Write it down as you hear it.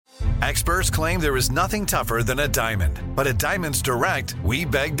Experts claim there is nothing tougher than a diamond. But at Diamonds Direct, we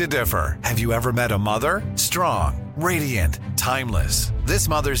beg to differ. Have you ever met a mother? Strong, radiant, timeless. This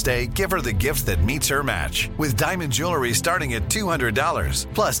Mother's Day, give her the gift that meets her match. With diamond jewelry starting at $200.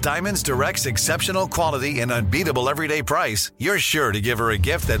 Plus Diamonds Direct's exceptional quality and unbeatable everyday price, you're sure to give her a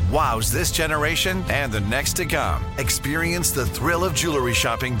gift that wows this generation and the next to come. Experience the thrill of jewelry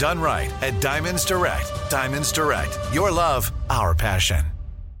shopping done right at Diamonds Direct. Diamonds Direct. Your love, our passion.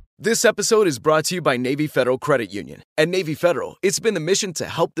 This episode is brought to you by Navy Federal Credit Union. At Navy Federal, it's been the mission to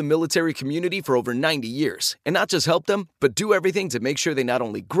help the military community for over 90 years. And not just help them, but do everything to make sure they not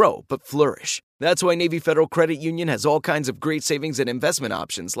only grow, but flourish. That's why Navy Federal Credit Union has all kinds of great savings and investment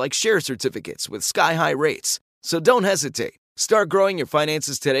options like share certificates with sky-high rates. So don't hesitate. Start growing your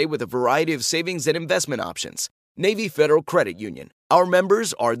finances today with a variety of savings and investment options. Navy Federal Credit Union. Our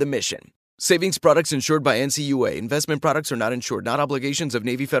members are the mission. Savings products insured by NCUA. Investment products are not insured, not obligations of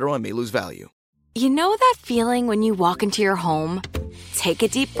Navy Federal and may lose value. You know that feeling when you walk into your home, take a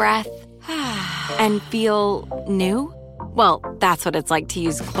deep breath, and feel new? Well, that's what it's like to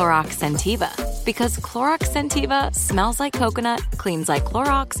use Clorox Scentiva. Because Clorox Scentiva smells like coconut, cleans like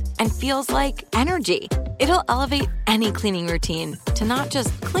Clorox, and feels like energy. It'll elevate any cleaning routine to not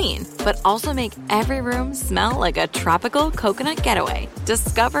just clean, but also make every room smell like a tropical coconut getaway.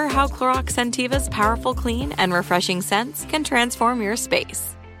 Discover how Clorox Scentiva's powerful clean and refreshing scents can transform your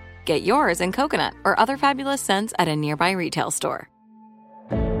space. Get yours in coconut or other fabulous scents at a nearby retail store.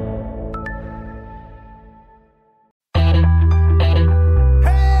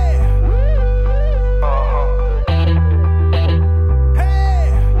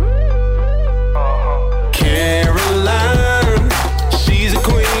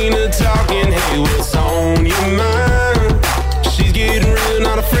 What's on your mind? She's getting real,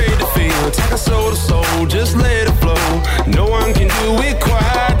 not afraid to feel. Take a soul to soul, just let it flow. No one can do it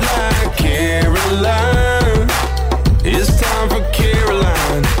quite like Caroline. It's time for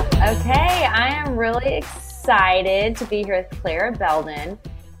Caroline. Okay, I am really excited to be here with Clara Belden.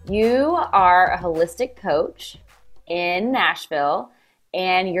 You are a holistic coach in Nashville,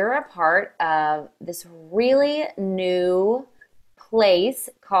 and you're a part of this really new place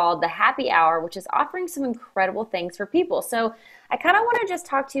called the Happy Hour, which is offering some incredible things for people. So I kind of want to just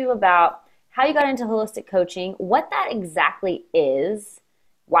talk to you about how you got into holistic coaching, what that exactly is,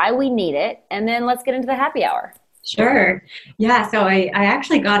 why we need it, and then let's get into the Happy Hour. Sure. Yeah. So I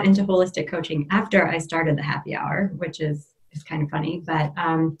actually got into holistic coaching after I started the Happy Hour, which is kind of funny. But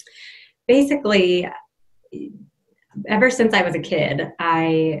basically, ever since I was a kid,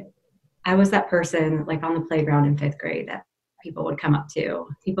 I was that person like on the playground in fifth grade that people would come up to,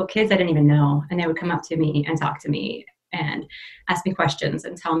 kids I didn't even know, and they would come up to me and talk to me and ask me questions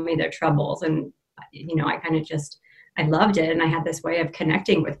and tell me their troubles. And, you know, I kind of I loved it. And I had this way of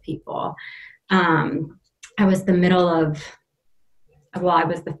connecting with people. I was the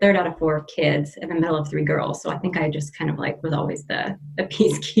third out of four kids in the middle of three girls. So I think I just kind of like was always the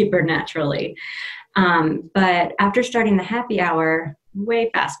peacekeeper naturally. But after starting the Happy Hour, way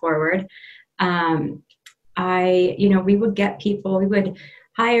fast forward, we would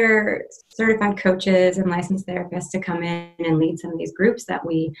hire certified coaches and licensed therapists to come in and lead some of these groups that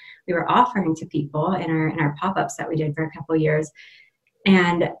we were offering to people in our pop-ups that we did for a couple of years.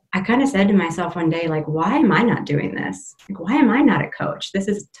 And I kind of said to myself one day, like, why am I not doing this? Like, why am I not a coach? This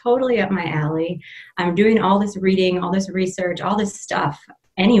is totally up my alley. I'm doing all this reading, all this research, all this stuff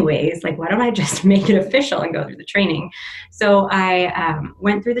anyways. Like, why don't I just make it official and go through the training? So I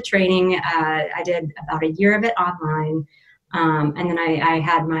went through the training. I did about a year of it online. And then I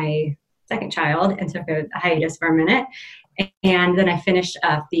had my second child and took a hiatus for a minute. And then I finished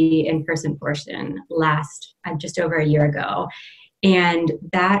up the in-person portion just over a year ago. And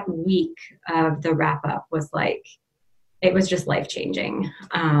that week of the wrap up was it was just life-changing.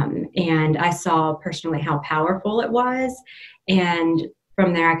 And I saw personally how powerful it was. And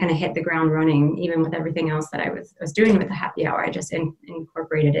from there, I kind of hit the ground running, even with everything else that I was doing with the Happy Hour. I just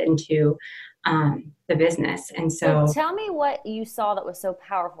incorporated it into the business. And so tell me what you saw that was so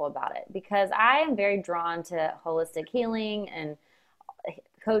powerful about it, because I am very drawn to holistic healing and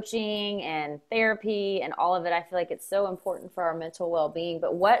coaching and therapy and all of it. I feel like it's so important for our mental well-being.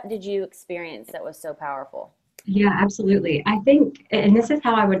 But what did you experience that was so powerful? Yeah, absolutely. I think, and this is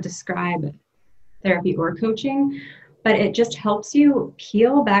how I would describe therapy or coaching, but it just helps you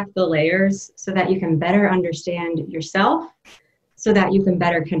peel back the layers so that you can better understand yourself, so that you can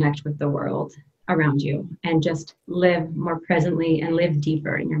better connect with the world around you and just live more presently and live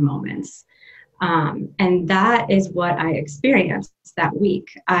deeper in your moments. And that is what I experienced that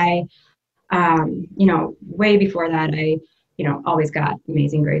week. Way before that, I always got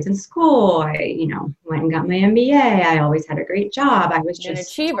amazing grades in school. I, went and got my MBA. I always had a great job. I was just an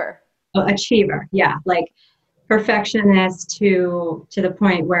achiever. Achiever. Yeah. Like perfectionist to the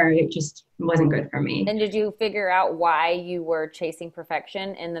point where it just wasn't good for me. And did you figure out why you were chasing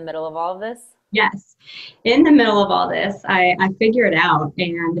perfection in the middle of all of this? Yes. In the middle of all this, I figured out,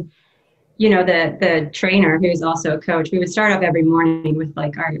 and the trainer, who's also a coach, we would start off every morning with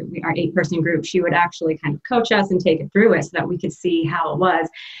like our 8-person group. She would actually kind of coach us and take it through it so that we could see how it was.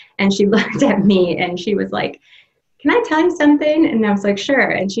 And she looked at me and she was like, "Can I tell you something?" And I was like,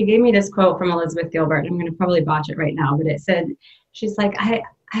 "Sure." And she gave me this quote from Elizabeth Gilbert. I'm going to probably botch it right now, but it said, she's like, I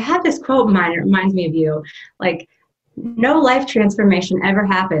had this quote in mind. It reminds me of you. Like, no life transformation ever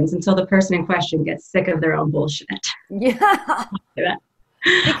happens until the person in question gets sick of their own bullshit. Yeah.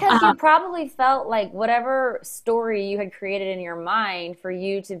 Because you probably felt like whatever story you had created in your mind, for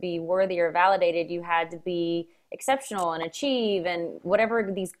you to be worthy or validated, you had to be exceptional and achieve, and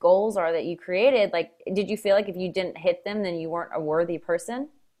whatever these goals are that you created. Like, did you feel like if you didn't hit them, then you weren't a worthy person?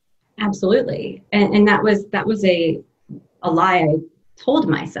 Absolutely. And that was a lie I told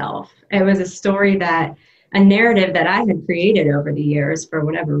myself. It was a narrative that I had created over the years for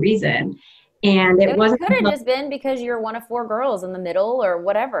whatever reason. And it wasn't. Could have just been because you're one of 4 girls in the middle or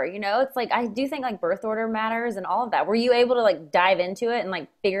whatever, It's like, I do think like birth order matters and all of that. Were you able to like dive into it and like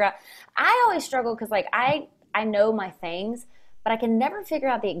figure out? I always struggle because like I know my things, but I can never figure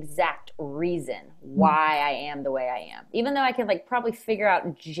out the exact reason why I am the way I am. Even though I could like probably figure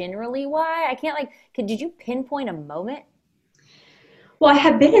out generally why, I can't like, did you pinpoint a moment? Well, I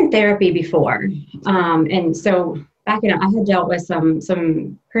have been in therapy before. And so back I had dealt with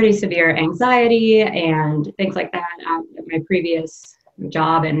some pretty severe anxiety and things like that at my previous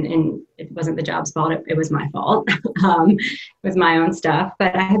job. And it wasn't the job's fault. It was my fault. It was my own stuff.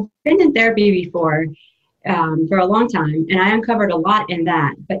 But I have been in therapy before for a long time. And I uncovered a lot in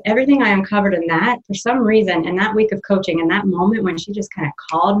that. But everything I uncovered in that, for some reason, in that week of coaching, in that moment when she just kind of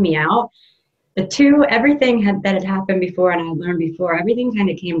called me out, everything that had happened before and I had learned before, everything kind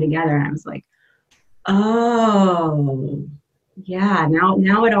of came together. And I was like, oh, yeah,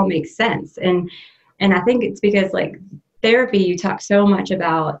 now it all makes sense. And I think it's because like therapy, you talk so much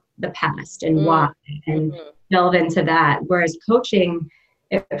about the past and why and delve into that. Whereas coaching,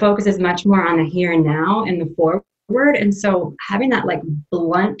 it focuses much more on the here and now and the forward. And so having that like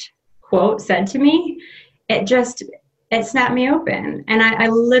blunt quote said to me, it snapped me open. And I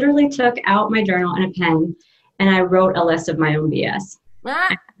literally took out my journal and a pen and I wrote a list of my own BS.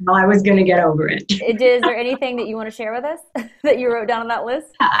 How I was going to get over it. Is there anything that you want to share with us that you wrote down on that list?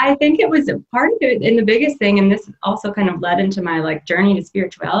 I think it was a part of it. And the biggest thing, and this also kind of led into my like journey to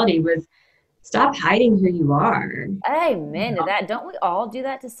spirituality, was stop hiding who you are. Amen to that. Don't we all do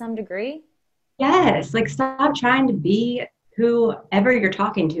that to some degree? Yes. Like stop trying to be whoever you're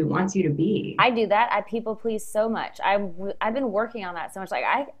talking to wants you to be. I do that. I people please so much. I've been working on that so much. Like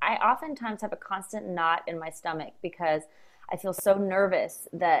I oftentimes have a constant knot in my stomach because I feel so nervous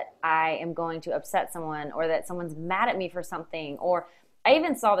that I am going to upset someone or that someone's mad at me for something. Or I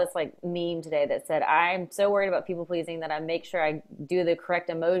even saw this like meme today that said, I'm so worried about people pleasing that I make sure I do the correct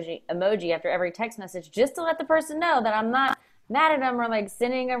emoji after every text message just to let the person know that I'm not mad at them or like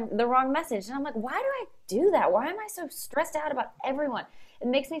sending the wrong message. And I'm like, why do I do that? Why am I so stressed out about everyone? It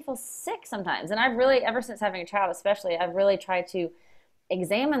makes me feel sick sometimes. And I've really, ever since having a child especially, I've really tried to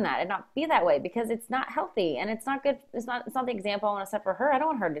examine that and not be that way because it's not healthy and it's not good. It's not the example I want to set for her. I don't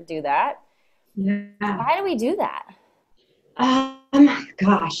want her to do that. Yeah. Why do we do that?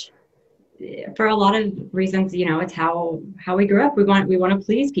 Gosh, for a lot of reasons, it's how we grew up. We want to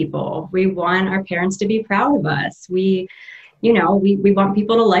please people. We want our parents to be proud of us. We want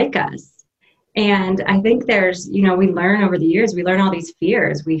people to like us. And I think there's, we learn over the years, we learn all these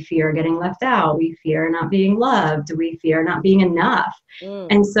fears. We fear getting left out. We fear not being loved. We fear not being enough.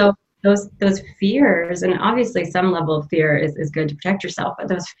 And so those fears, and obviously some level of fear is good to protect yourself, but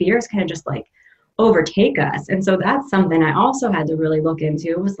those fears kind of just like overtake us. And so that's something I also had to really look into.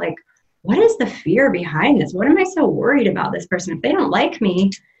 It was like, what is the fear behind this? What am I so worried about this person? If they don't like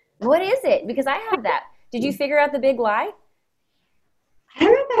me. What is it? Because I have that. Did you figure out the big lie? I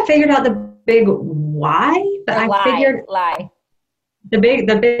don't know if I figured out the big why, but I figured the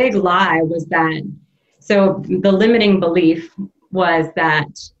big lie was that, so the limiting belief was that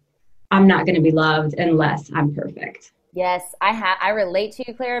I'm not going to be loved unless I'm perfect. Yes, I relate to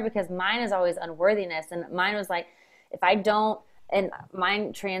you, Clara, because mine is always unworthiness. And mine was like, if I don't, and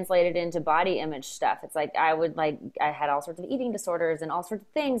mine translated into body image stuff. It's like I had all sorts of eating disorders and all sorts of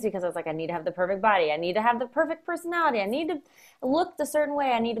things because I was like, I need to have the perfect body. I need to have the perfect personality. I need to look the certain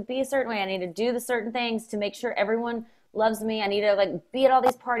way. I need to be a certain way. I need to do the certain things to make sure everyone loves me. I need to like be at all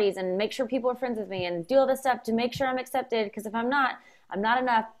these parties and make sure people are friends with me and do all this stuff to make sure I'm accepted. Because if I'm not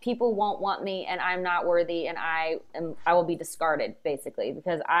enough. People won't want me, and I'm not worthy, and I will be discarded basically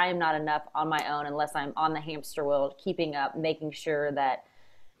because I am not enough on my own unless I'm on the hamster wheel, keeping up, making sure that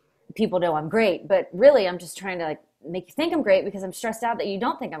people know I'm great. But really, I'm just trying to like make you think I'm great because I'm stressed out that you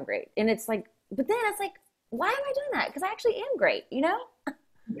don't think I'm great. And it's like, but then it's like, why am I doing that? Because I actually am great, you know?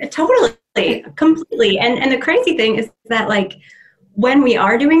 Totally, completely. And the crazy thing is that like when we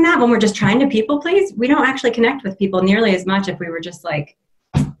are doing that, when we're just trying to people please, we don't actually connect with people nearly as much if we were just like,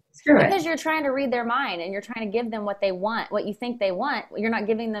 screw it. Because you're trying to read their mind and you're trying to give them what they want, what you think they want. You're not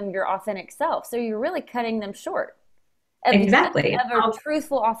giving them your authentic self. So you're really cutting them short. Exactly. Of a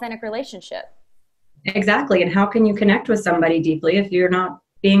truthful, authentic relationship. Exactly. And how can you connect with somebody deeply if you're not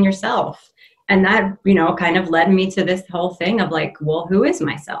being yourself? And that, you know, kind of led me to this whole thing of like, well, who is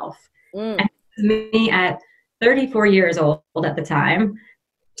myself? And me at 34 years old at the time,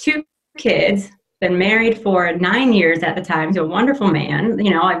 2 kids, been married for 9 years at the time to a wonderful man.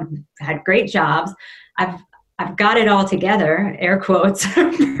 You know, I've had great jobs. I've got it all together, air quotes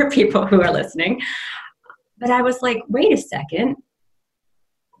for people who are listening. But I was like, wait a second.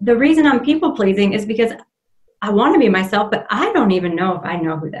 The reason I'm people pleasing is because I want to be myself, but I don't even know if I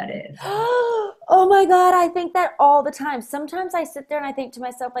know who that is. Oh my God, I think that all the time. Sometimes I sit there and I think to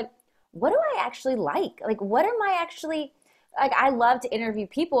myself, like, what do I actually like? Like, what am I actually, like, I love to interview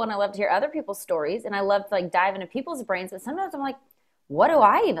people and I love to hear other people's stories and I love to like dive into people's brains. But sometimes I'm like, what do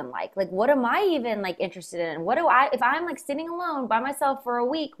I even like? Like, what am I even like interested in? What do I, if I'm like sitting alone by myself for a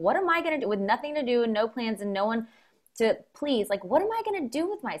week, what am I going to do with nothing to do and no plans and no one to please? Like, what am I going to do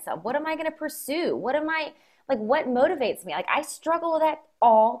with myself? What am I going to pursue? What am I, like, what motivates me? Like, I struggle with that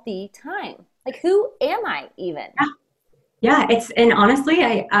all the time. Like, who am I even? Yeah, and honestly,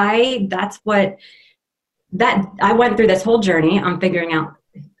 I went through this whole journey on figuring out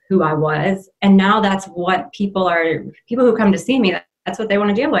who I was. And now that's what people who come to see me, that's what they want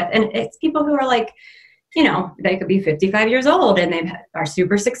to deal with. And it's people who are like, you know, they could be 55 years old and they are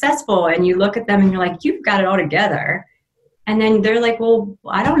super successful. And you look at them and you're like, you've got it all together. And then they're like, well,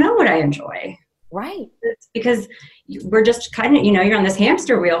 I don't know what I enjoy. Right. It's because we're just kind of, you know, you're on this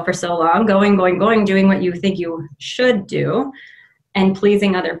hamster wheel for so long, going, doing what you think you should do and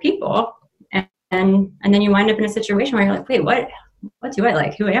pleasing other people. And then you wind up in a situation where you're like, wait, what do I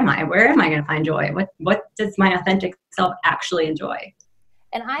like? Who am I? Where am I going to find joy? What does my authentic self actually enjoy?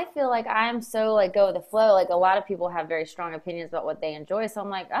 And I feel like I'm so like go with the flow. Like a lot of people have very strong opinions about what they enjoy. So I'm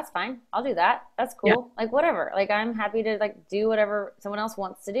like, that's fine. I'll do that. That's cool. Yeah. Like whatever. Like I'm happy to like do whatever someone else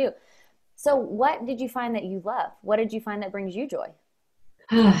wants to do. So what did you find that you love? What did you find that brings you joy?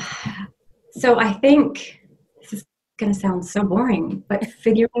 So I think this is going to sound so boring, but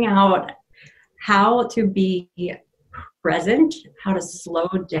figuring out how to be present, how to slow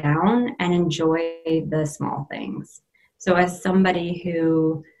down and enjoy the small things. So as somebody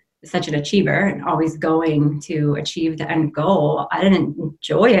who is such an achiever and always going to achieve the end goal, I didn't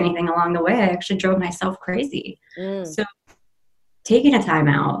enjoy anything along the way. I actually drove myself crazy. So taking a time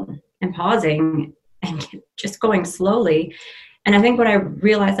out and pausing and just going slowly. And I think what I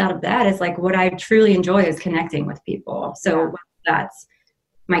realized out of that is like what I truly enjoy is connecting with people. So whether that's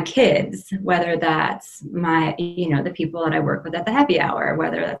my kids, whether that's my, you know, the people that I work with at the happy hour,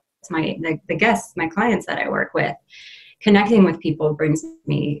 whether that's the guests, my clients that I work with, connecting with people brings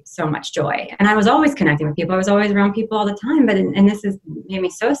me so much joy. And I was always connecting with people. I was always around people all the time. But and this has made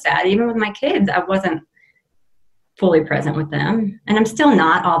me so sad. Even with my kids, I wasn't fully present with them. And I'm still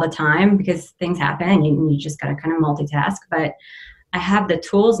not all the time because things happen and you just got to kind of multitask. But I have the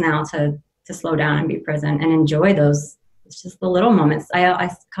tools now to slow down and be present and enjoy those. It's just the little moments. I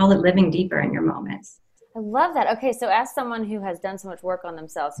call it living deeper in your moments. I love that. Okay, so as someone who has done so much work on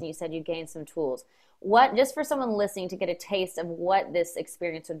themselves, and you said you gained some tools, what, just for someone listening to get a taste of what this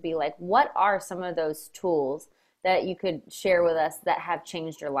experience would be like, what are some of those tools that you could share with us that have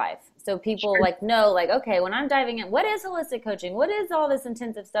changed your life? So people like know, like, okay, when I'm diving in, what is holistic coaching? What is all this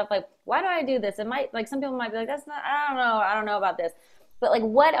intensive stuff? Like, why do I do this? It might, like, some people might be like, that's not, I don't know about this. But like,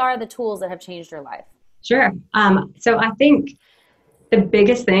 what are the tools that have changed your life? Sure. So I think the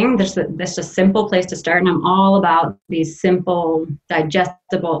biggest thing, there's a simple place to start, and I'm all about these simple,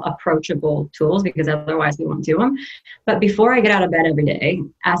 digestible, approachable tools because otherwise we won't do them. But before I get out of bed every day,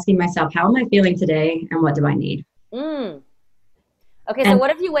 asking myself, how am I feeling today and what do I need? Okay, so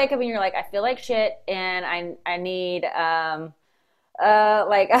what if you wake up and you're like, I feel like shit and I need,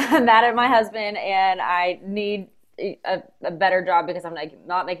 like, I'm mad at my husband and I need a better job because I'm like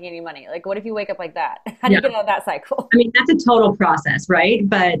not making any money. Like, what if you wake up like that? How do you get out of that cycle? I mean, that's a total process, right?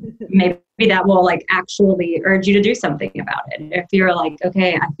 But maybe that will like actually urge you to do something about it. If you're like,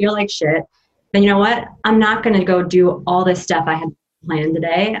 okay, I feel like shit, then you know what? I'm not going to go do all this stuff I had planned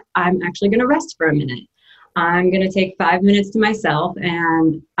today. I'm actually going to rest for a minute. I'm going to take 5 minutes to myself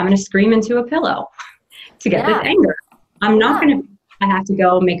and I'm going to scream into a pillow to get this anger. I'm not going to, I have to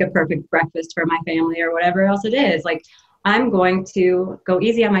go make a perfect breakfast for my family or whatever else it is. Like, I'm going to go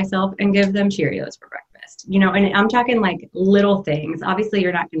easy on myself and give them Cheerios for breakfast, you know, and I'm talking like little things. Obviously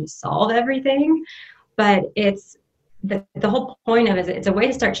you're not going to solve everything, but it's the whole point of it is it's a way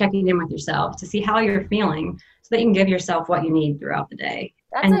to start checking in with yourself to see how you're feeling so that you can give yourself what you need throughout the day.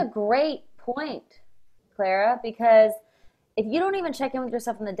 That's a great point, Clara, because if you don't even check in with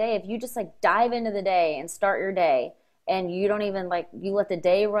yourself in the day, if you just like dive into the day and start your day and you don't even like, you let the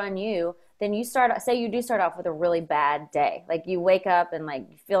day run you, then you say you do start off with a really bad day. Like you wake up and like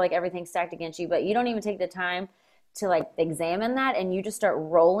you feel like everything's stacked against you, but you don't even take the time to like examine that and you just start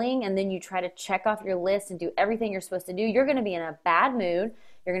rolling and then you try to check off your list and do everything you're supposed to do. You're going to be in a bad mood.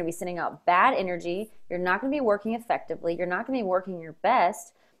 You're going to be sending out bad energy. You're not going to be working effectively. You're not going to be working your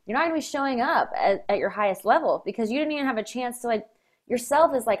best. You're not going to be showing up at your highest level because you didn't even have a chance to like,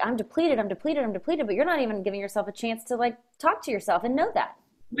 yourself is like, I'm depleted, but you're not even giving yourself a chance to like talk to yourself and know that.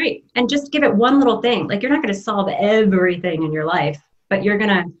 Right. And just give it one little thing. Like you're not going to solve everything in your life, but you're going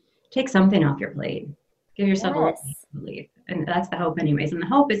to take something off your plate. Give yourself a little relief. And that's the hope anyways. And the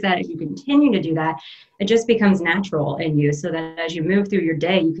hope is that if you continue to do that, it just becomes natural in you so that as you move through your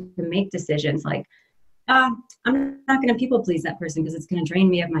day, you can make decisions like, I'm not going to people please that person because it's going to drain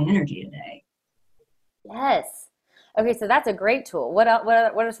me of my energy today. Yes. Okay. So that's a great tool. What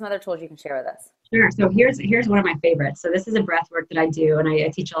are some other tools you can share with us? Sure. So here's one of my favorites. So this is a breath work that I do, and I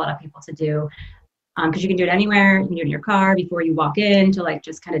teach a lot of people to do because you can do it anywhere. You can do it in your car before you walk in to like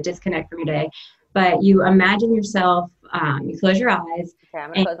just kind of disconnect from your day. But you imagine yourself, you close your eyes. Okay,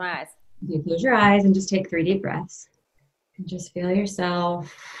 I'm going to close my eyes. You close your eyes and just take 3 deep breaths. And just feel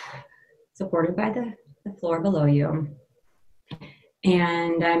yourself supported by the floor below you.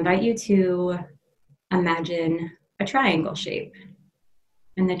 And I invite you to imagine a triangle shape.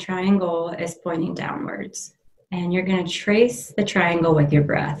 And the triangle is pointing downwards. And you're going to trace the triangle with your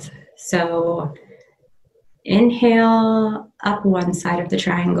breath. So inhale up one side of the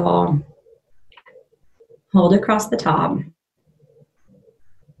triangle. Hold across the top.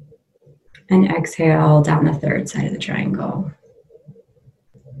 And exhale down the third side of the triangle.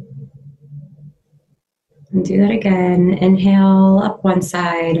 And do that again. Inhale up one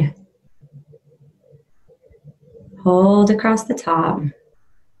side. Hold across the top.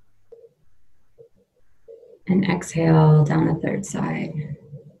 And exhale down the third side.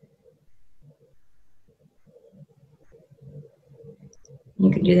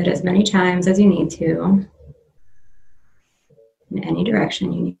 You can do that as many times as you need to. In any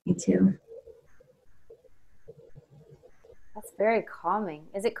direction you need to. That's very calming.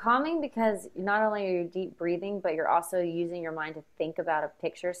 Is it calming because not only are you deep breathing, but you're also using your mind to think about a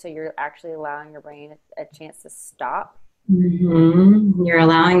picture, so you're actually allowing your brain a chance to stop? Mm-hmm. You're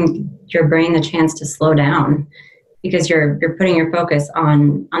allowing your brain the chance to slow down because you're putting your focus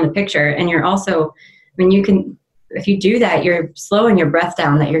on the picture, and you're also, I mean, you can, if you do that, you're slowing your breath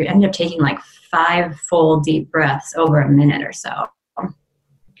down. That you end up taking like 5 full deep breaths over a minute or so,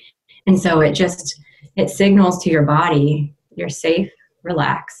 and so it signals to your body you're safe,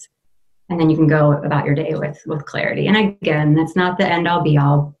 relax, and then you can go about your day with clarity. And again, that's not the end all be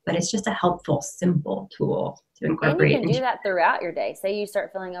all, but it's just a helpful, simple tool to incorporate. And you can do that throughout your day. Say you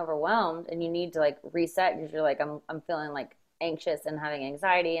start feeling overwhelmed and you need to like reset because you're like, I'm feeling like anxious and having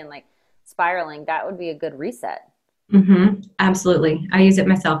anxiety and like spiraling. That would be a good reset. Mm-hmm. Absolutely. I use it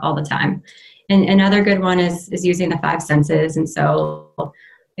myself all the time. And another good one is using the 5 senses. And so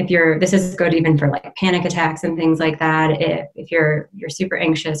this is good even for like panic attacks and things like that. If you're super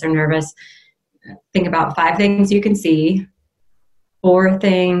anxious or nervous, think about 5 things you can see, 4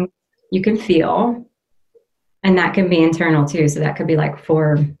 things you can feel, and that can be internal too. So that could be like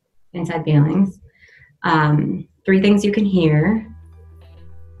 4 inside feelings. 3 things you can hear,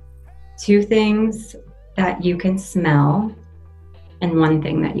 2 things that you can smell, and 1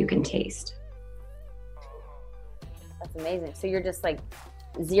 thing that you can taste. That's amazing. So you're just like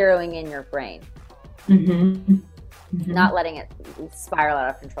zeroing in your brain, not letting it spiral out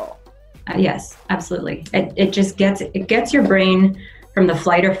of control. Yes, absolutely. It just gets your brain from the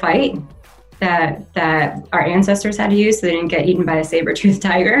flight or fight that our ancestors had to use so they didn't get eaten by a saber-toothed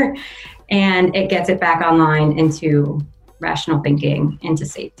tiger, and it gets it back online into rational thinking, into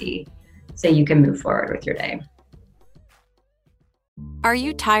safety, so you can move forward with your day. Are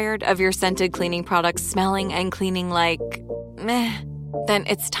you tired of your scented cleaning products smelling and cleaning like meh? Then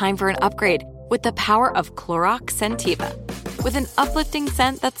it's time for an upgrade with the power of Clorox Scentiva. With an uplifting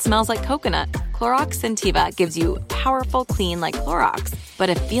scent that smells like coconut, Clorox Scentiva gives you powerful clean like Clorox, but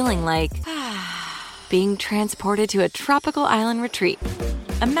a feeling like being transported to a tropical island retreat.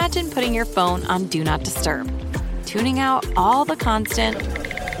 Imagine putting your phone on Do Not Disturb, tuning out all the constant,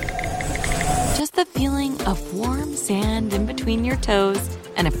 just the feeling of warm sand in between your toes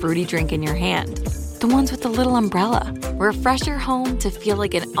and a fruity drink in your hand. The ones with the little umbrella. Refresh your home to feel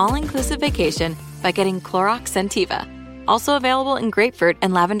like an all-inclusive vacation by getting Clorox Scentiva. Also available in grapefruit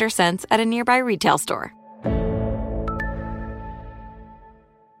and lavender scents at a nearby retail store.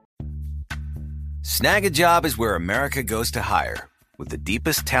 Snag a Job is where America goes to hire, with the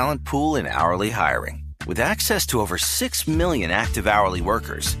deepest talent pool in hourly hiring. With access to over 6 million active hourly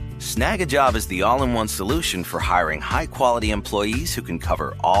workers, Snag a Job is the all-in-one solution for hiring high-quality employees who can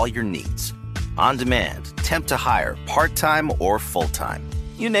cover all your needs. On demand, temp to hire, part-time or full-time.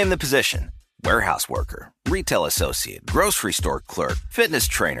 You name the position. Warehouse worker, retail associate, grocery store clerk, fitness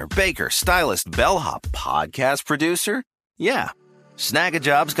trainer, baker, stylist, bellhop, podcast producer. Yeah, Snag a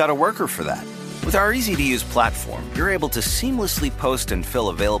Job's got a worker for that. With our easy-to-use platform, you're able to seamlessly post and fill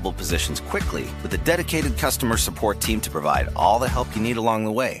available positions quickly with a dedicated customer support team to provide all the help you need along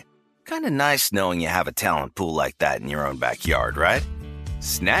the way. Kind of nice knowing you have a talent pool like that in your own backyard, right?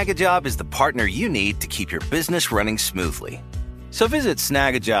 Snag a Job is the partner you need to keep your business running smoothly. So visit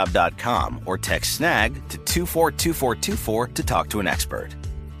snagajob.com or text snag to 242424 to talk to an expert.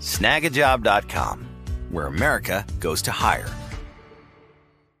 Snagajob.com, where America goes to hire.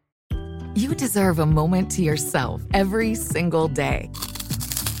 You deserve a moment to yourself every single day.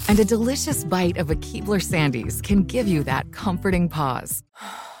 And a delicious bite of a Keebler Sandies can give you that comforting pause.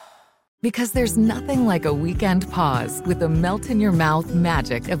 Because there's nothing like a weekend pause with the melt-in-your-mouth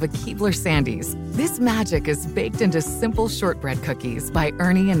magic of a Keebler Sandies. This magic is baked into simple shortbread cookies by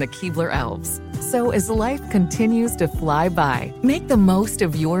Ernie and the Keebler Elves. So as life continues to fly by, make the most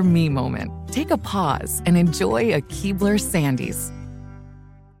of your me moment. Take a pause and enjoy a Keebler Sandies.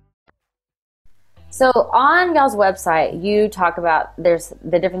 So on y'all's website, you talk about there's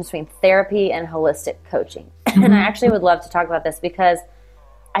the difference between therapy and holistic coaching. And I actually would love to talk about this because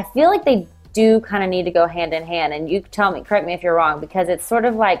I feel like they do kind of need to go hand in hand. And you tell me, correct me if you're wrong, because it's sort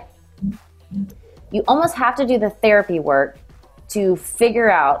of like you almost have to do the therapy work to figure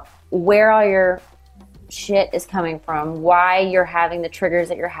out where all your shit is coming from, why you're having the triggers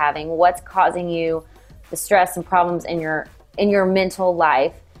that you're having, what's causing you the stress and problems in your mental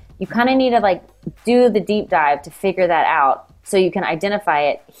life. You kind of need to like do the deep dive to figure that out so you can identify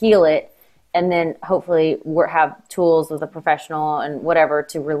it, heal it, and then hopefully have tools with a professional and whatever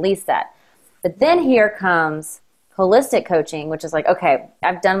to release that. But then here comes holistic coaching, which is like, okay,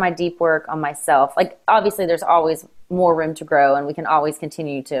 I've done my deep work on myself. Like, obviously there's always more room to grow and we can always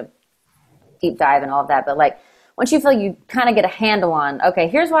continue to deep dive and all of that. But like, once you feel you kind of get a handle on, okay,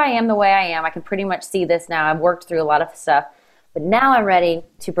 here's why I am the way I am. I can pretty much see this now. I've worked through a lot of stuff, but now I'm ready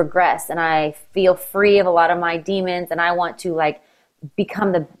to progress and I feel free of a lot of my demons and I want to like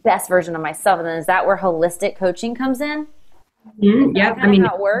become the best version of myself. And then is that where holistic coaching comes in? Mm-hmm. Yep. I mean,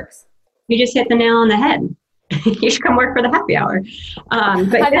 how it works? You just hit the nail on the head. You should come work for the happy hour.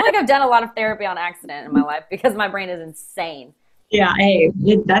 But I feel like I've done a lot of therapy on accident in my life because my brain is insane. Yeah, hey,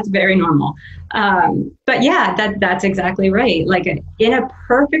 that's very normal. But yeah, that's exactly right. Like in a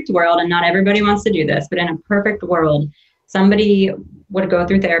perfect world, and not everybody wants to do this, but in a perfect world, somebody would go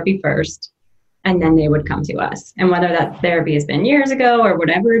through therapy first, and then they would come to us. And whether that therapy has been years ago or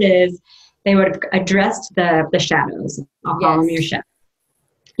whatever it is, they would have addressed the shadows. I'll call them your shadows.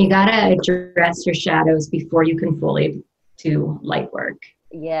 You got to address your shadows before you can fully do light work.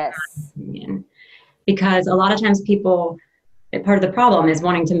 Yes. Because a lot of times people, part of the problem is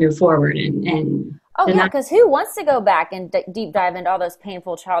wanting to move forward and oh yeah, because who wants to go back and deep dive into all those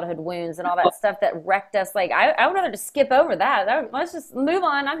painful childhood wounds and all that stuff that wrecked us? Like I would rather just skip over that. Let's just move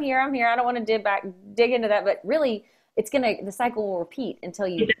on. I'm here. I don't want to dig into that. But really, the cycle will repeat until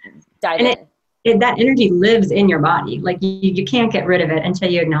you dive in. That energy lives in your body. Like you can't get rid of it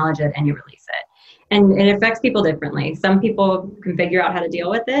until you acknowledge it and you release it. And it affects people differently. Some people can figure out how to deal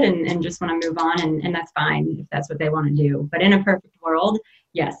with it and just want to move on, and that's fine if that's what they want to do. But in a perfect world,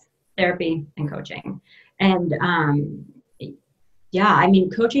 yes, therapy and coaching. And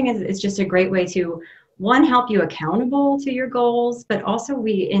coaching is just a great way to, one, help you accountable to your goals, but also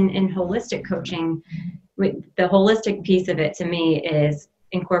we in holistic coaching, the holistic piece of it to me is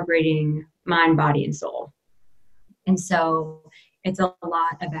incorporating mind, body, and soul. And so it's a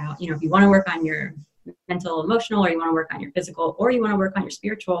lot about, if you want to work on your mental, emotional, or you want to work on your physical, or you want to work on your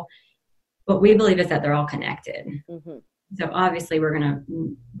spiritual, what we believe is that they're all connected. Mm-hmm. So obviously we're going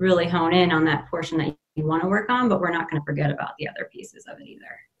to really hone in on that portion that you want to work on, but we're not going to forget about the other pieces of it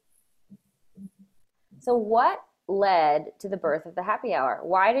either. So what led to the birth of the happy hour?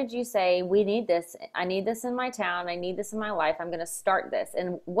 Why did you say, we need this? I need this in my town. I need this in my life. I'm going to start this.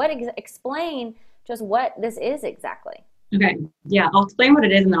 And explain just what this is exactly. Okay. Yeah, I'll explain what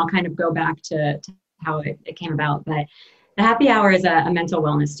it is and then I'll kind of go back to how it came about. But the happy hour is a mental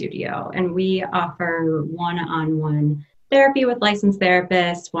wellness studio, and we offer one-on-one therapy with licensed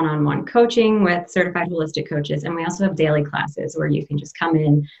therapists, one-on-one coaching with certified holistic coaches. And we also have daily classes where you can just come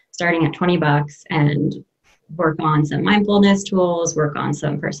in starting at $20 and work on some mindfulness tools, work on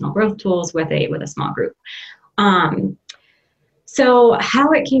some personal growth tools with a small group. So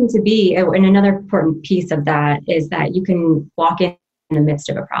how it came to be, and another important piece of that is that you can walk in the midst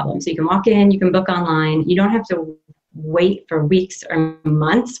of a problem. So you can walk in, you can book online. You don't have to wait for weeks or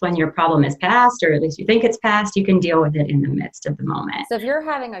months when your problem is past, or at least you think it's past. You can deal with it in the midst of the moment. So if you're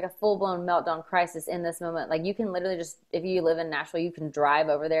having like a full-blown meltdown crisis in this moment, like you can literally just, if you live in Nashville, you can drive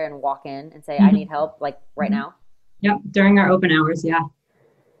over there and walk in and say, I need help, like right now. Yep. During our open hours. Yeah.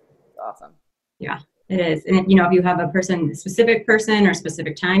 Awesome. Yeah. It is. And if you have a specific person or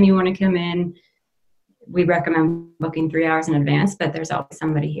specific time you want to come in, we recommend booking 3 hours in advance, but there's always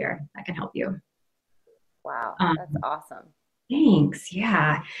somebody here that can help you. Wow. That's awesome. Thanks.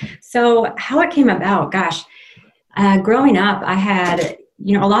 Yeah. So how it came about, gosh, growing up, I had,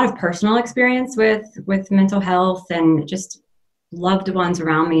 a lot of personal experience with mental health and just loved ones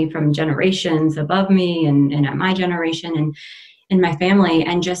around me from generations above me and at my generation and in my family,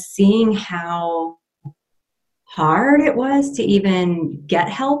 and just seeing how hard it was to even get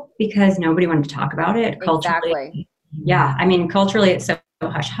help because nobody wanted to talk about it. Exactly. Yeah. I mean, culturally it's so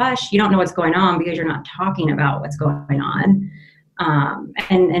hush hush. You don't know what's going on because you're not talking about what's going on.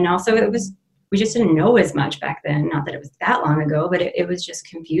 And also we just didn't know as much back then. Not that it was that long ago, but it was just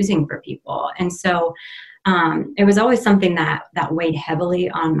confusing for people. And so it was always something that weighed heavily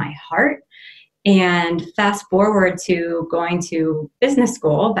on my heart. And fast forward to going to business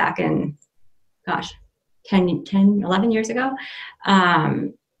school back in, 11 years ago.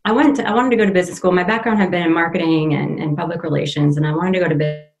 I wanted to go to business school. My background had been in marketing and public relations, and I wanted to go to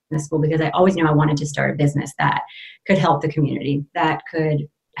business school because I always knew I wanted to start a business that could help the community, that could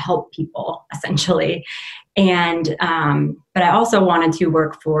help people essentially. And, but I also wanted to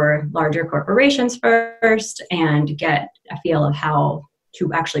work for larger corporations first and get a feel of how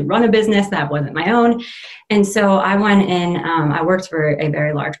to actually run a business that wasn't my own. And so I went in, I worked for a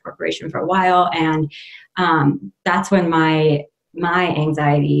very large corporation for a while. And that's when my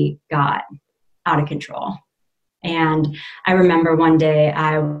anxiety got out of control. And I remember one day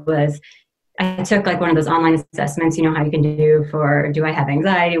I took like one of those online assessments, how you can do for, do I have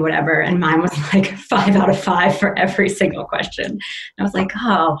anxiety, whatever. And mine was like 5 out of 5 for every single question. And I was like,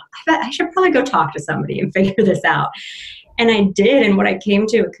 I bet I should probably go talk to somebody and figure this out. And I did. And what I came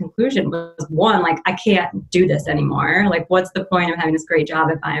to a conclusion was, one, like, I can't do this anymore. Like, what's the point of having this great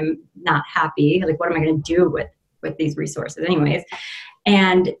job if I'm not happy? Like, what am I going to do with these resources anyways?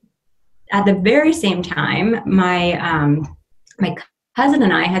 And at the very same time, my cousin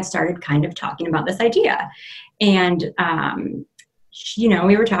and I had started kind of talking about this idea. And,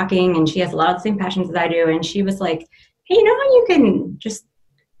 we were talking, and she has a lot of the same passions as I do. And she was like, hey, how you can just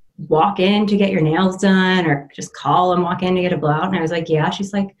walk in to get your nails done, or just call and walk in to get a blowout? And I was like, yeah.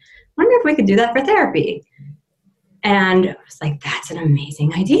 She's like, wonder if we could do that for therapy. And I was like, that's an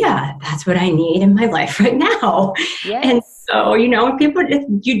amazing idea. That's what I need in my life right now. Yes. And so, people, if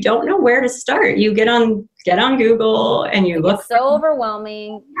you don't know where to start, you get on Google and you look. It's so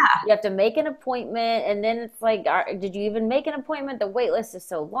overwhelming. Yeah. You have to make an appointment, and then it's like, did you even make an appointment? The wait list is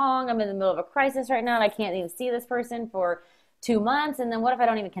so long. I'm in the middle of a crisis right now, and I can't even see this person for 2 months. And then what if I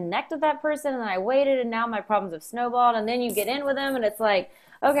don't even connect with that person? And then I waited, and now my problems have snowballed. And then you get in with them, and it's like,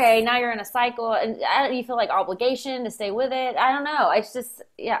 okay, now you're in a cycle, and you feel like obligation to stay with it. I don't know. It's just,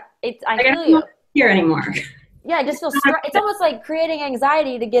 I feel you. I'm not here anymore. Yeah, I just feel it's almost like creating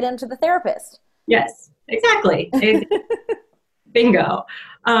anxiety to get into the therapist. Yes, exactly. Bingo.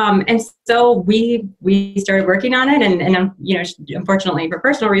 And so we started working on it, and unfortunately for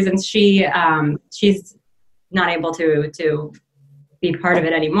personal reasons, she's not able to be part of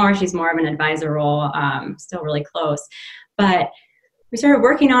it anymore. She's more of an advisor role, still really close. But we started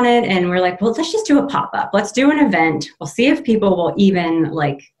working on it, and we're like, well, let's just do a pop-up. Let's do an event. We'll see if people will even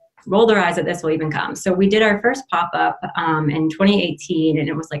roll their eyes at this, will even come. So we did our first pop-up in 2018, and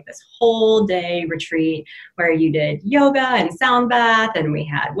it was like this whole day retreat where you did yoga and sound bath, and we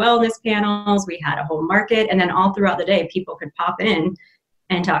had wellness panels, we had a whole market, and then all throughout the day, people could pop in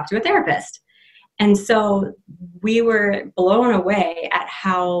and talk to a therapist. And so we were blown away at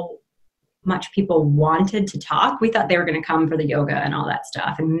how much people wanted to talk. We thought they were going to come for the yoga and all that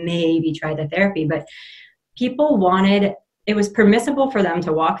stuff and maybe try the therapy, but people wanted, it was permissible for them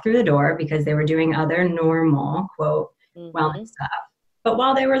to walk through the door because they were doing other normal, quote, wellness stuff. But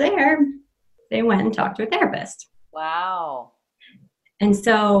while they were there, they went and talked to a therapist. Wow. And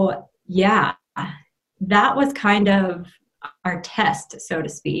so, yeah, that was kind of our test, so to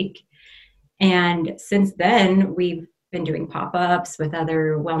speak. And since then, we've been doing pop-ups with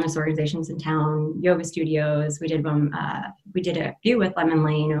other wellness organizations in town, yoga studios. We did a few with Lemon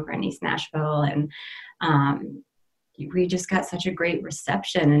Lane over in East Nashville, and we just got such a great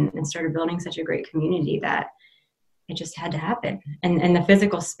reception and started building such a great community that it just had to happen. And the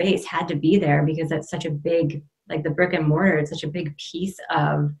physical space had to be there because that's such a big, like the brick and mortar, it's such a big piece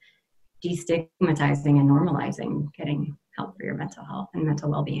of destigmatizing and normalizing getting help for your mental health and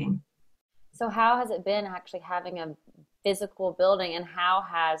mental well-being. So how has it been actually having a physical building, and how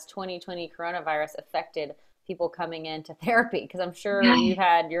has 2020 coronavirus affected people coming into therapy? Because I'm sure you've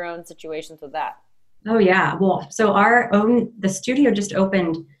had your own situations with that. Oh yeah. Well, so the studio just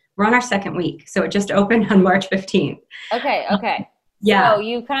opened. We're on our second week. So it just opened on March 15th. Okay. Yeah. So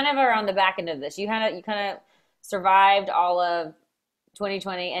you kind of are on the back end of this. You kind of survived all of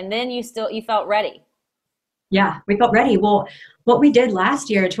 2020, and then you felt ready. Yeah, we felt ready. Well, what we did last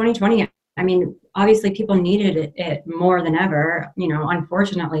year, 2020, I mean, obviously people needed it more than ever. You know,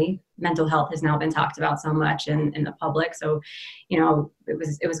 unfortunately, mental health has now been talked about so much in the public. So, you know,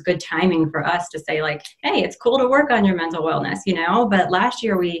 it was good timing for us to say like, hey, it's cool to work on your mental wellness, you know. But last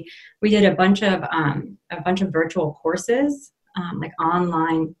year we did a bunch of virtual courses, like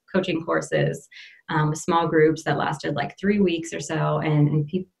online coaching courses, small groups that lasted like 3 weeks or so, and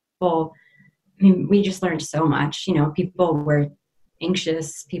people. I mean, we just learned so much. You know, people were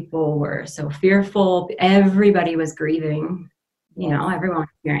anxious. People were so fearful. Everybody was grieving. You know, everyone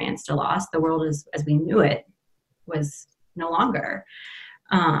experienced a loss. The world as we knew it was no longer.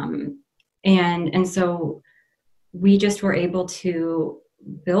 And so we just were able to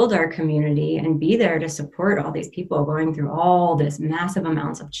build our community and be there to support all these people going through all this massive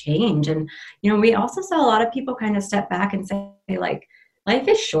amounts of change. And, you know, we also saw a lot of people kind of step back and say like, life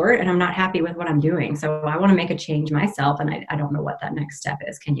is short and I'm not happy with what I'm doing. So I want to make a change myself. And I don't know what that next step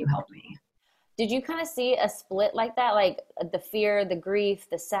is. Can you help me? Did you kind of see a split like that? Like the fear, the grief,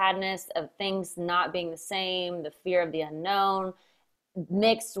 the sadness of things not being the same, the fear of the unknown,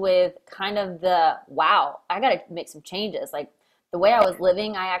 mixed with kind of the, wow, I got to make some changes. Like the way I was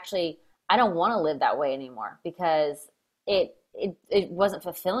living, I don't want to live that way anymore because it wasn't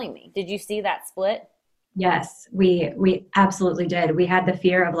fulfilling me. Did you see that split? Yes, we absolutely did. We had the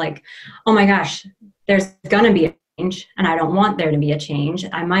fear of like, oh my gosh, there's going to be a change and I don't want there to be a change.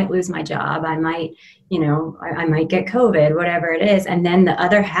 I might lose my job. I might, you know, I might get COVID, whatever it is. And then the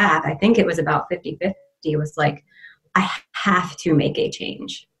other half, I think it was about 50-50, was like, I have to make a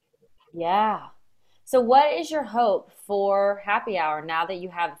change. Yeah. So what is your hope for Happy Hour now that you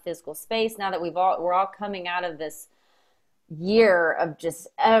have a physical space, now that we're all coming out of this year of just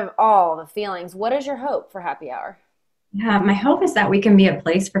all the feelings? What is your hope for Happy Hour? Yeah, my hope is that we can be a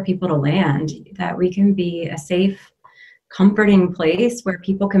place for people to land, that we can be a safe, comforting place where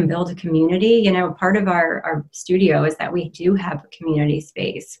people can build a community. You know, part of our studio is that we do have a community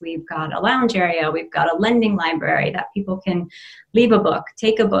space. We've got a lounge area. We've got a lending library that people can leave a book,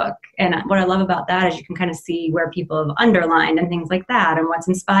 take a book. And what I love about that is you can kind of see where people have underlined and things like that and what's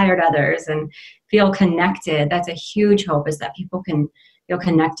inspired others and feel connected. That's a huge hope, is that people can feel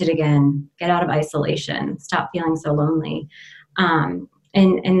connected again, get out of isolation, stop feeling so lonely. And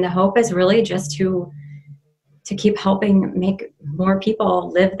the hope is really just to keep helping make more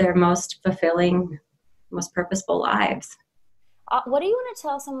people live their most fulfilling, most purposeful lives. What do you want to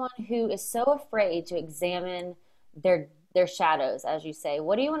tell someone who is so afraid to examine their shadows, as you say?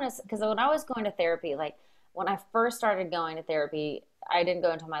 What do you want to, because when I was going to therapy, like when I first started going to therapy, I didn't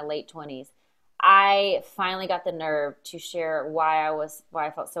go until my late 20s. I finally got the nerve to share why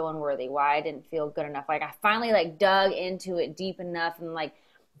I felt so unworthy, why I didn't feel good enough. Like I finally like dug into it deep enough and like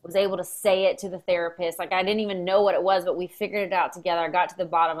was able to say it to the therapist. Like I didn't even know what it was, but we figured it out together. I got to the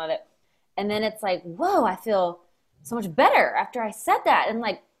bottom of it. And then it's like, whoa, I feel so much better after I said that. And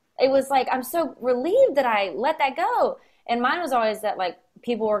like, it was like, I'm so relieved that I let that go. And mine was always that like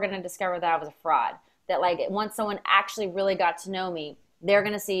people were going to discover that I was a fraud, that like once someone actually really got to know me, they're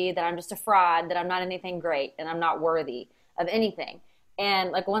going to see that I'm just a fraud, that I'm not anything great and I'm not worthy of anything.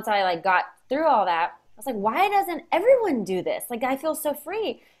 And like, once I like got through all that, I was like, why doesn't everyone do this? Like, I feel so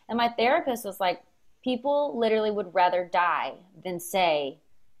free. And my therapist was like, people literally would rather die than say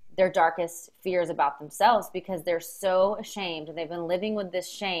their darkest fears about themselves because they're so ashamed and they've been living with this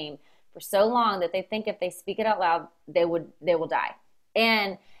shame for so long that they think if they speak it out loud, they will die.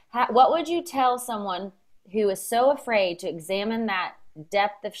 And what would you tell someone who is so afraid to examine that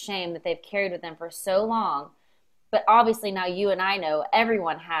depth of shame that they've carried with them for so long? But obviously now you and I know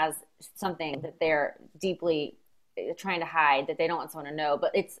everyone has something that they're deeply trying to hide that they don't want someone to know,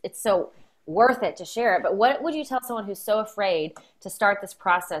 but it's so worth it to share it. But what would you tell someone who's so afraid to start this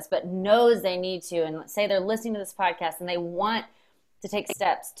process but knows they need to, and say they're listening to this podcast and they want to take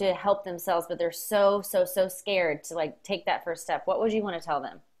steps to help themselves, but they're so scared to like take that first step? What would you want to tell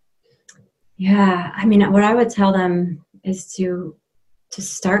them? Yeah, I mean, what I would tell them is to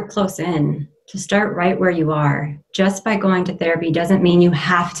start close in, to start right where you are. Just by going to therapy doesn't mean you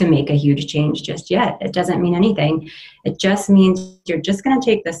have to make a huge change just yet. It doesn't mean anything. It just means you're just going to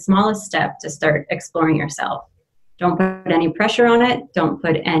take the smallest step to start exploring yourself. Don't put any pressure on it. Don't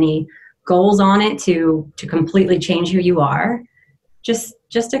put any goals on it to completely change who you are. Just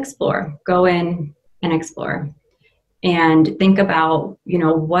explore. Go in and explore. And think about,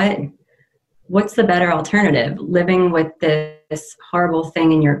 what's the better alternative? Living with this horrible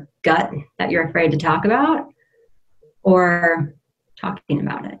thing in your gut that you're afraid to talk about, or talking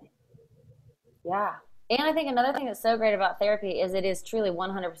about it? Yeah. And I think another thing that's so great about therapy is it is truly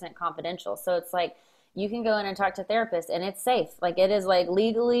 100% confidential. So it's like you can go in and talk to a therapist and it's safe. Like it is like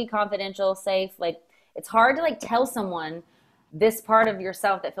legally confidential, safe. Like it's hard to like tell someone this part of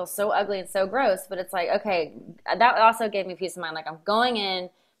yourself that feels so ugly and so gross, but it's like, okay, that also gave me peace of mind. Like I'm going in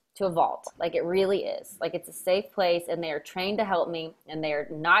to a vault. Like it really is. Like it's a safe place and they are trained to help me, and they're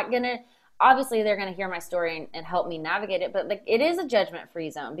not going to, obviously they're going to hear my story and help me navigate it. But like it is a judgment-free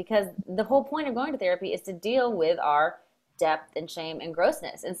zone, because the whole point of going to therapy is to deal with our depth and shame and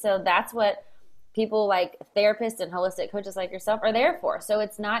grossness. And so that's what people like therapists and holistic coaches like yourself are there for. So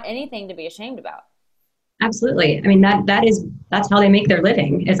it's not anything to be ashamed about. Absolutely. I mean, that's how they make their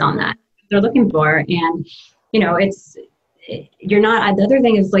living, is on that. They're looking for. And, you're not, the other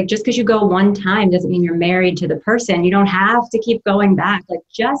thing is like, just because you go one time doesn't mean you're married to the person. You don't have to keep going back. Like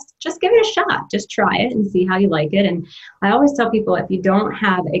just give it a shot. Just try it and see how you like it. And I always tell people, if you don't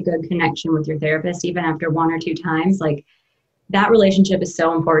have a good connection with your therapist, even after one or two times, like that relationship is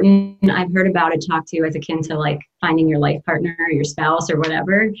so important. I've heard about it talked to as akin to like finding your life partner or your spouse or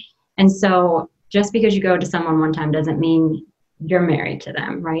whatever. And so just because you go to someone one time doesn't mean you're married to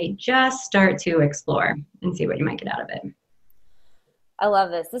them, right? Just start to explore and see what you might get out of it. I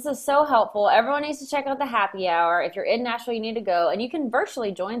love this. This is so helpful. Everyone needs to check out the happy hour. If you're in Nashville, you need to go. And you can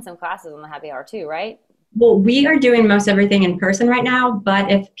virtually join some classes on the happy hour too, right? Well, we are doing most everything in person right now,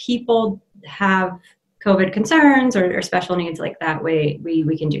 but if people have COVID concerns or special needs like that, we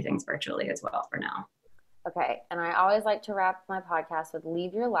can do things virtually as well for now. Okay. And I always like to wrap my podcast with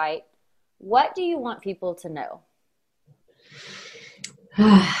leave your light. What do you want people to know?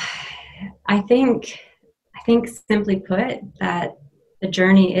 I think simply put, that the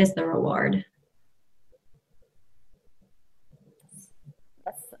journey is the reward.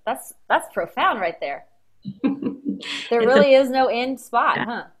 That's profound right there. There really is no end spot,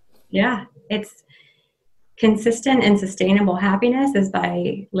 huh? Yeah. It's consistent and sustainable happiness is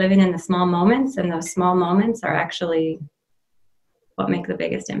by living in the small moments, and those small moments are actually what make the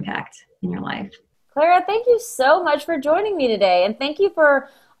biggest impact in your life. Clara, thank you so much for joining me today. And thank you for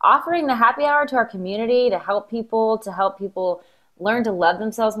offering the happy hour to our community to help people learn to love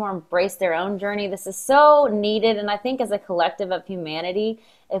themselves more, embrace their own journey. This is so needed. And I think as a collective of humanity,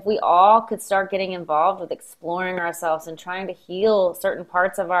 if we all could start getting involved with exploring ourselves and trying to heal certain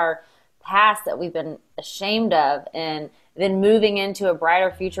parts of our past that we've been ashamed of, and then moving into a brighter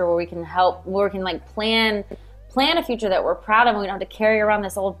future where we can like plan a future that we're proud of, and we don't have to carry around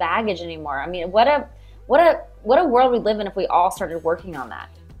this old baggage anymore. I mean, what a world we live in if we all started working on that.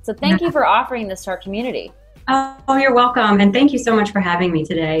 So thank you for offering this to our community. Oh, you're welcome. And thank you so much for having me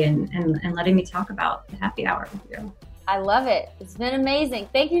today and letting me talk about the happy hour with you. I love it. It's been amazing.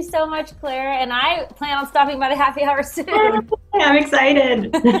 Thank you so much, Clara. And I plan on stopping by the happy hour soon. I'm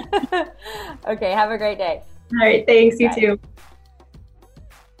excited. Okay. Have a great day. All right. Thanks. Bye. You too.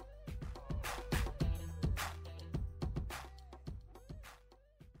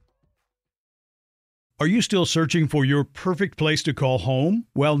 Are you still searching for your perfect place to call home?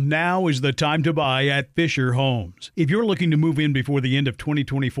 Well, now is the time to buy at Fisher Homes. If you're looking to move in before the end of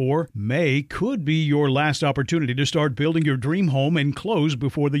 2024, May could be your last opportunity to start building your dream home and close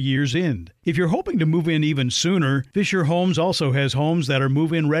before the year's end. If you're hoping to move in even sooner, Fisher Homes also has homes that are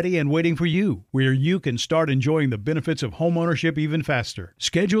move-in ready and waiting for you, where you can start enjoying the benefits of homeownership even faster.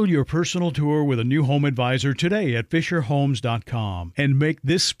 Schedule your personal tour with a new home advisor today at FisherHomes.com and make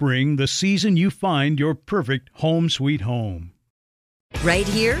this spring the season you find your perfect home sweet home. Right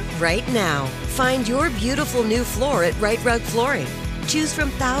here, right now. Find your beautiful new floor at Right Rug Flooring. Choose from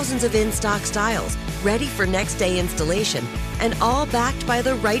thousands of in-stock styles, ready for next day installation, and all backed by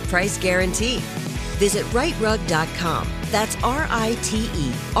the right price guarantee. Visit rightrug.com. That's RITERUG.com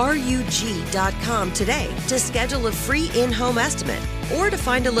today to schedule a free in-home estimate or to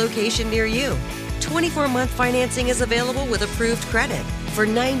find a location near you. 24-month financing is available with approved credit. For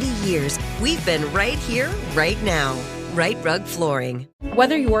 90 years, we've been right here, right now. Right Rug Flooring.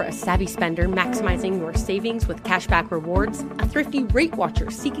 Whether you're a savvy spender maximizing your savings with cashback rewards, a thrifty rate watcher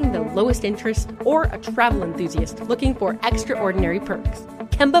seeking the lowest interest, or a travel enthusiast looking for extraordinary perks,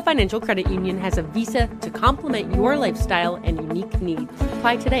 Kemba Financial Credit Union has a visa to complement your lifestyle and unique needs.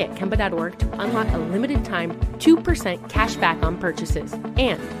 Apply today at Kemba.org to unlock a limited time 2% cash back on purchases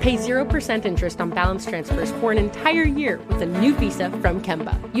and pay 0% interest on balance transfers for an entire year with a new visa from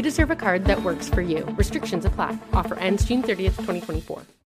Kemba. You deserve a card that works for you. Restrictions apply. Offer ends June 30th, 2024.